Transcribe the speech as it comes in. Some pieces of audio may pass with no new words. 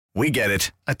We get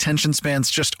it. Attention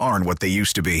spans just aren't what they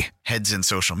used to be. Heads in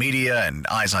social media and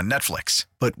eyes on Netflix.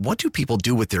 But what do people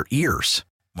do with their ears?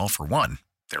 Well, for one,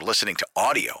 they're listening to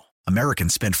audio.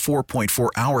 Americans spend 4.4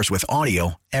 hours with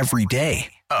audio every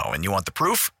day. Oh, and you want the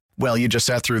proof? Well, you just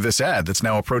sat through this ad that's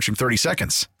now approaching 30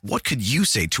 seconds. What could you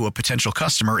say to a potential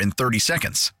customer in 30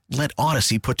 seconds? Let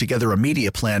Odyssey put together a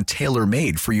media plan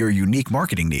tailor-made for your unique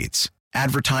marketing needs.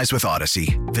 Advertise with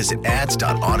Odyssey. Visit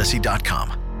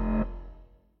ads.odyssey.com.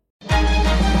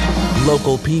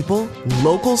 Local people,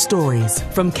 local stories.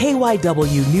 From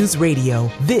KYW News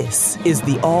Radio, this is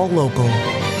the All Local.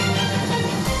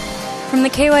 From the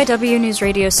KYW News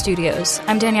Radio studios,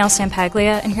 I'm Danielle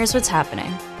Sampaglia, and here's what's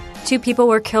happening. 2 people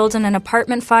were killed in an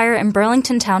apartment fire in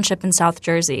Burlington Township in South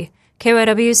Jersey.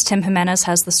 KYW's Tim Jimenez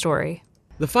has the story.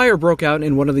 The fire broke out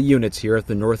in one of the units here at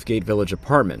the Northgate Village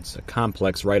Apartments, a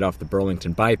complex right off the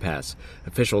Burlington bypass.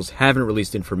 Officials haven't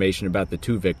released information about the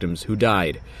 2 victims who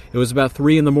died. It was about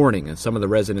 3 in the morning, and some of the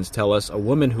residents tell us a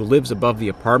woman who lives above the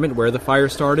apartment where the fire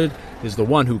started is the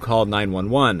one who called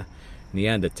 911. In the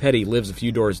end, Teddy lives a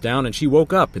few doors down, and she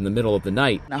woke up in the middle of the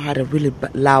night. I had a really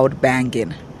loud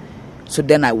banging. So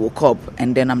then I woke up,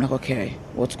 and then I'm like, okay,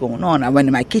 what's going on? I went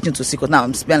in my kitchen to see, because now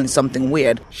I'm smelling something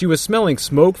weird. She was smelling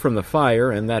smoke from the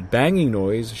fire, and that banging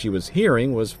noise she was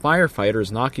hearing was firefighters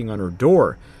knocking on her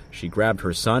door. She grabbed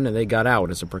her son, and they got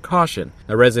out as a precaution.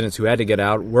 The residents who had to get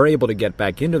out were able to get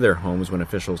back into their homes when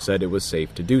officials said it was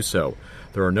safe to do so.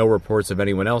 There are no reports of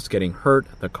anyone else getting hurt.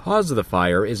 The cause of the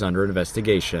fire is under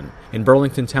investigation. In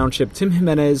Burlington Township, Tim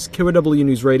Jimenez, KYW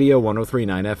News Radio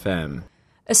 103.9 FM.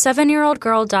 A 7-year-old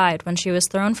girl died when she was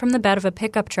thrown from the bed of a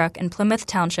pickup truck in Plymouth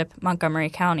Township, Montgomery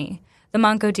County. The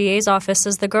Montco DA's office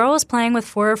says the girl was playing with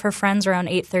 4 of her friends around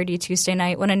 8:30 Tuesday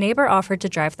night when a neighbor offered to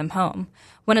drive them home.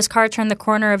 When his car turned the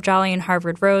corner of Jolly and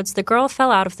Harvard Roads, the girl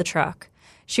fell out of the truck.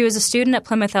 She was a student at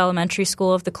Plymouth Elementary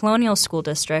School of the Colonial School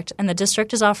District, and the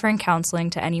district is offering counseling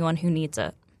to anyone who needs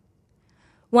it.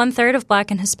 1/3 of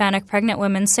Black and Hispanic pregnant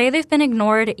women say they've been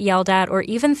ignored, yelled at, or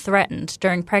even threatened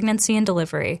during pregnancy and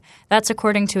delivery. That's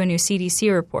according to a new CDC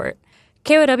report.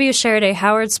 KYW's Sheriday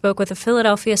Howard spoke with a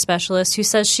Philadelphia specialist who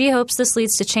says she hopes this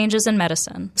leads to changes in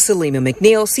medicine. Selima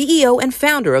McNeil, CEO and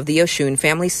founder of the Oshun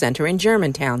Family Center in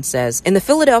Germantown, says in the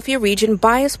Philadelphia region,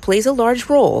 bias plays a large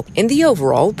role in the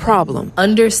overall problem.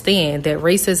 Understand that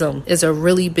racism is a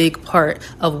really big part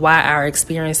of why our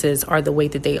experiences are the way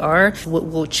that they are. What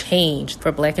will change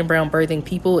for Black and brown birthing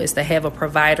people is to have a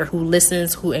provider who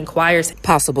listens, who inquires.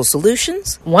 Possible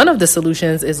solutions? One of the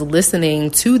solutions is listening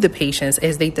to the patients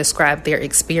as they describe their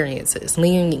experiences,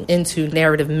 leaning into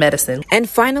narrative medicine. And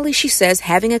finally, she says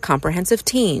having a comprehensive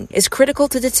team is critical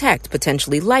to detect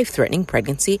potentially life-threatening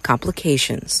pregnancy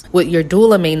complications. What your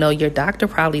doula may know, your doctor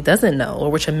probably doesn't know, or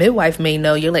what your midwife may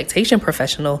know, your lactation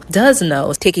professional does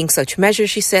know. Taking such measures,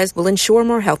 she says, will ensure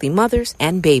more healthy mothers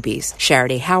and babies.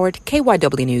 Sheriday Howard,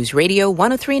 KYW News Radio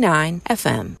 103.9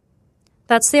 FM.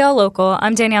 That's the All Local.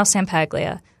 I'm Danielle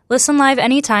Sampaglia. Listen live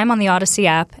anytime on the Odyssey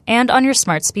app and on your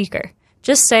smart speaker.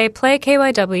 Just say, play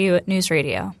KYW News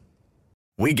Radio.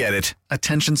 We get it.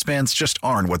 Attention spans just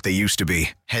aren't what they used to be.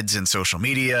 Heads in social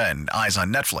media and eyes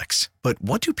on Netflix. But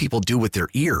what do people do with their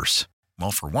ears?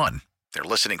 Well, for one, they're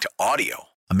listening to audio.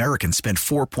 Americans spend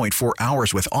 4.4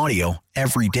 hours with audio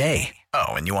every day. Oh,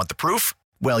 and you want the proof?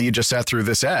 Well, you just sat through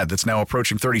this ad that's now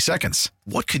approaching 30 seconds.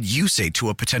 What could you say to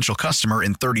a potential customer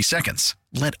in 30 seconds?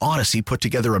 Let Odyssey put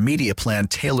together a media plan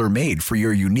tailor-made for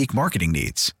your unique marketing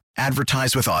needs.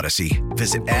 Advertise with Odyssey.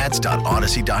 Visit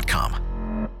ads.odyssey.com.